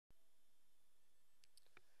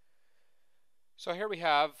So here we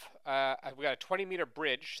have we got a 20-meter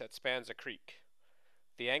bridge that spans a creek.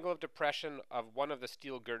 The angle of depression of one of the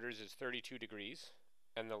steel girders is 32 degrees,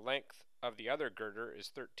 and the length of the other girder is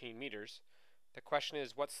 13 meters. The question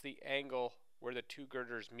is, what's the angle where the two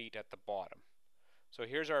girders meet at the bottom? So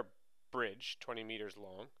here's our bridge, 20 meters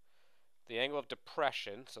long. The angle of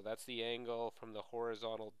depression, so that's the angle from the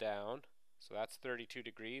horizontal down, so that's 32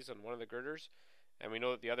 degrees on one of the girders, and we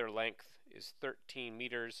know that the other length is 13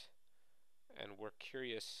 meters, and we're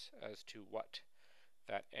curious as to what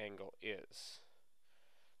that angle is.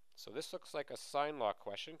 So this looks like a sine law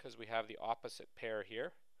question because we have the opposite pair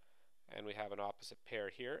here and we have an opposite pair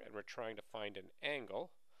here, and we're trying to find an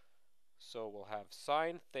angle. So we'll have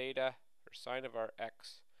sine theta, or sine of our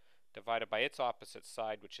x, divided by its opposite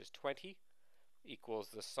side, which is 20, equals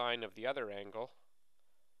the sine of the other angle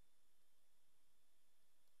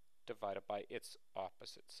divided by its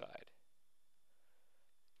opposite side.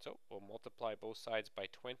 So we'll multiply both sides by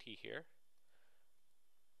 20 here.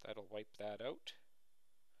 That'll wipe that out.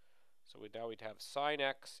 So now we'd have sine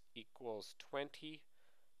x equals 20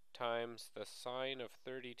 times the sine of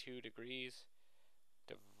 32 degrees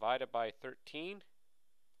divided by 13.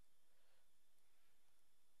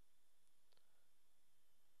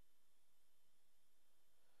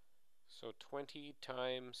 So 20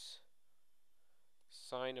 times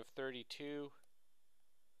sine of 32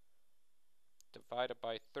 divided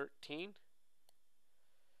by 13.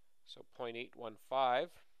 So 0.815.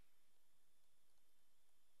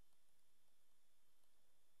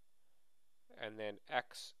 And then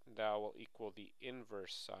x now will equal the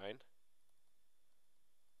inverse sine.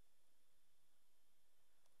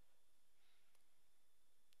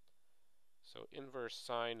 So inverse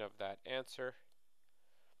sine of that answer,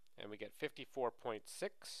 and we get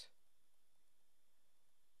 54.6.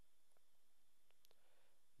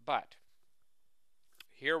 But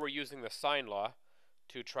here we're using the sine law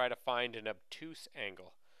to try to find an obtuse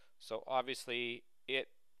angle. So obviously it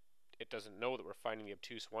doesn't know that we're finding the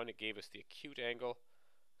obtuse one. It gave us the acute angle.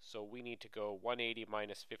 So we need to go 180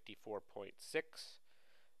 minus 54.6,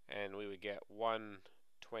 and we would get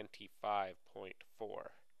 125.4.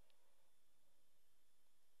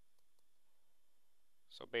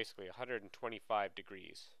 So basically 125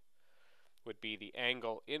 degrees would be the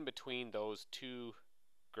angle in between those two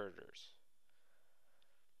girders.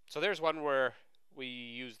 So there's one where we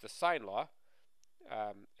use the sine law,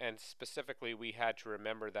 and specifically we had to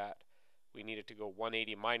remember that we needed to go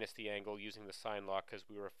 180 minus the angle using the sine law because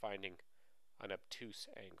we were finding an obtuse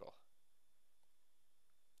angle.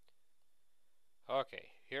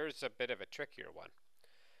 Okay, here's a bit of a trickier one.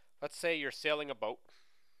 Let's say you're sailing a boat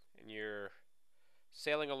and you're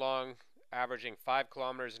sailing along averaging 5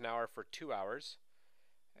 kilometers an hour for 2 hours,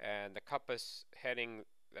 and the compass heading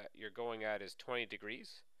that you're going at is 20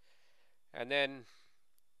 degrees, and then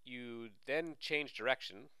you change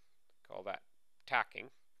direction, call that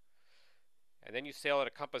tacking, and then you sail at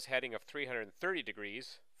a compass heading of 330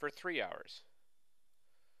 degrees for 3 hours.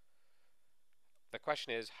 The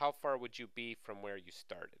question is, how far would you be from where you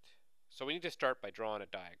started? So we need to start by drawing a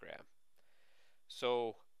diagram.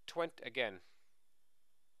 So again,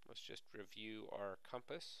 let's just review our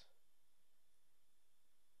compass.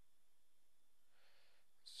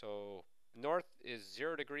 So north is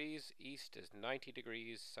 0 degrees, east is 90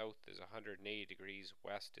 degrees, south is 180 degrees,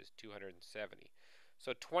 west is 270.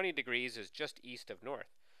 So 20 degrees is just east of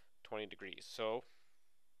north, 20 degrees. So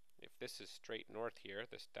if this is straight north here,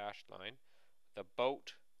 this dashed line, the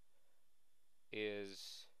boat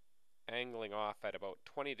is angling off at about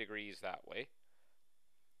 20 degrees that way.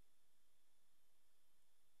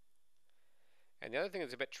 And the other thing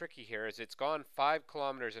that's a bit tricky here is it's gone 5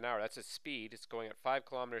 kilometers an hour. That's its speed. It's going at 5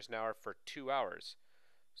 kilometers an hour for 2 hours.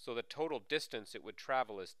 So the total distance it would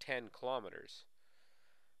travel is 10 kilometers.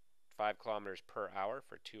 5 kilometers per hour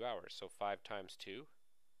for 2 hours. So 5 times 2.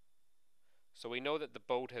 So we know that the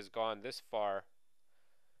boat has gone this far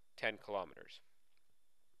 10 kilometers.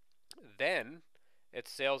 Then it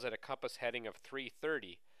sails at a compass heading of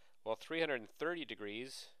 330. Well, 330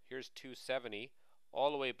 degrees, here's 270.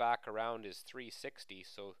 All the way back around is 360,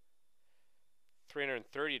 so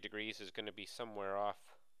 330 degrees is going to be somewhere off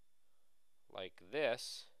like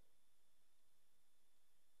this.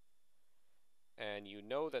 And you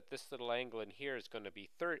know that this little angle in here is going to be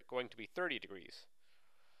 30 degrees.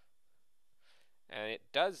 And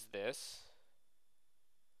it does this,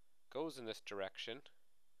 goes in this direction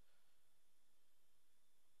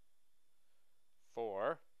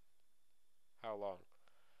for how long?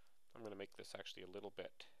 I'm going to make this actually a little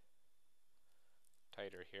bit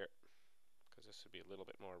tighter here because this would be a little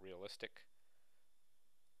bit more realistic.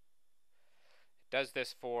 It does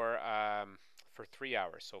this for for 3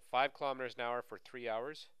 hours. So 5 kilometers an hour for 3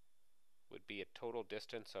 hours would be a total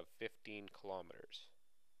distance of 15 kilometers.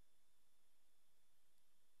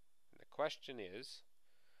 And the question is,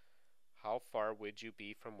 how far would you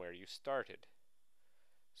be from where you started?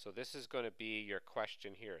 So this is going to be your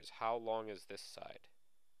question here, is how long is this side?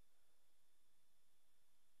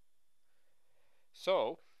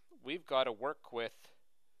 So we've got to work with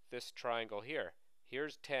this triangle here.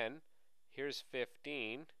 Here's 10, here's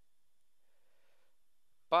 15,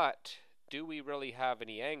 but do we really have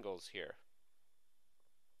any angles here?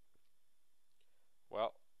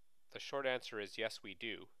 Well, the short answer is yes, we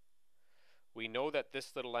do. We know that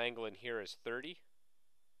this little angle in here is 30.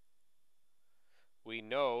 We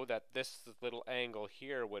know that this little angle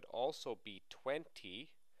here would also be 20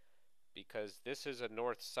 because this is a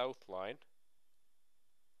north-south line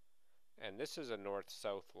and this is a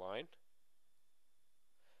north-south line.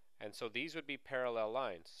 And so these would be parallel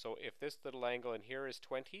lines. So if this little angle in here is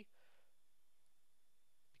 20,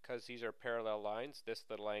 because these are parallel lines, this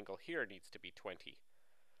little angle here needs to be 20.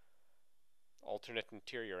 Alternate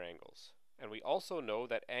interior angles. And we also know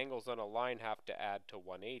that angles on a line have to add to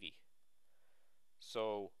 180.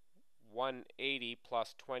 So 180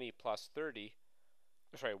 plus 20 plus 30,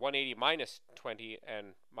 sorry, 180 minus 20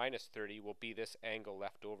 and minus 30 will be this angle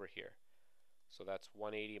left over here. So that's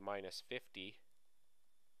 180 minus 50,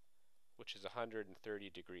 which is 130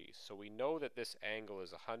 degrees. So we know that this angle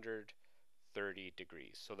is 130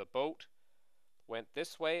 degrees. So the boat went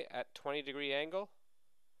this way at 20-degree angle,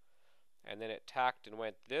 and then it tacked and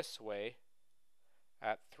went this way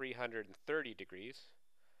at 330 degrees.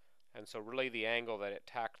 And so really the angle that it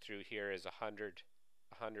tacked through here is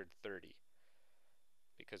 130.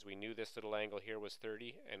 Because we knew this little angle here was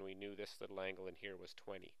 30, and we knew this little angle in here was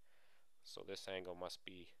 20. So this angle must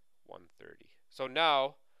be 130. So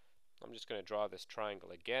now, I'm just going to draw this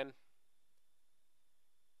triangle again.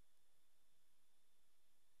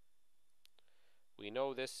 We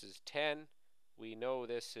know this is 10. We know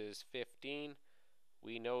this is 15.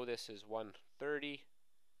 We know this is 130.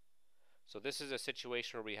 So this is a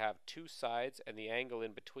situation where we have two sides and the angle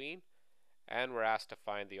in between, and we're asked to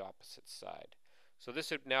find the opposite side. So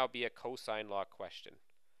this would now be a cosine law question.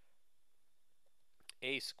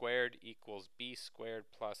 A squared equals b squared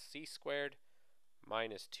plus c squared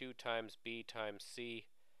minus 2 times b times c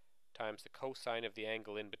times the cosine of the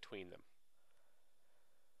angle in between them.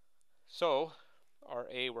 So our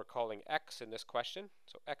a we're calling x in this question.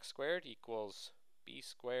 So x squared equals b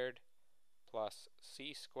squared plus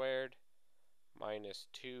c squared minus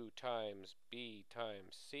 2 times b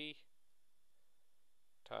times c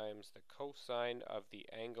times the cosine of the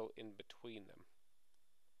angle in between them.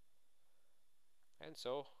 And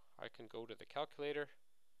so I can go to the calculator.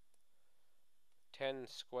 10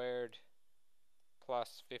 squared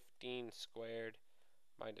plus 15 squared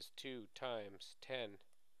minus 2 times 10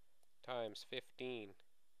 times 15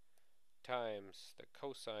 times the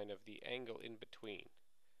cosine of the angle in between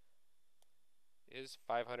is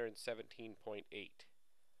 517.8.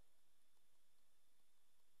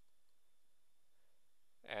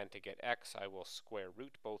 And to get x, I will square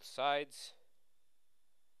root both sides.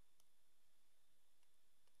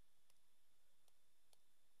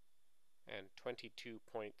 And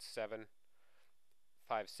 22.756,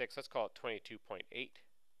 let's call it 22.8.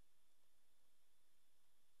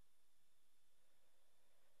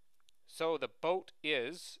 So the boat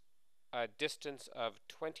is a distance of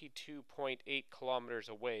 22.8 kilometers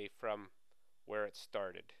away from where it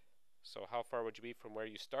started. So how far would you be from where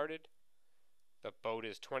you started? The boat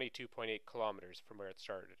is 22.8 kilometers from where it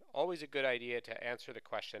started. Always a good idea to answer the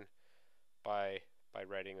question by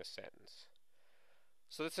writing a sentence.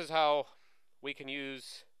 So this is how we can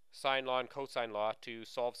use sine law and cosine law to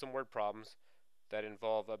solve some word problems that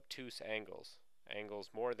involve obtuse angles, angles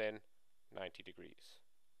more than 90 degrees.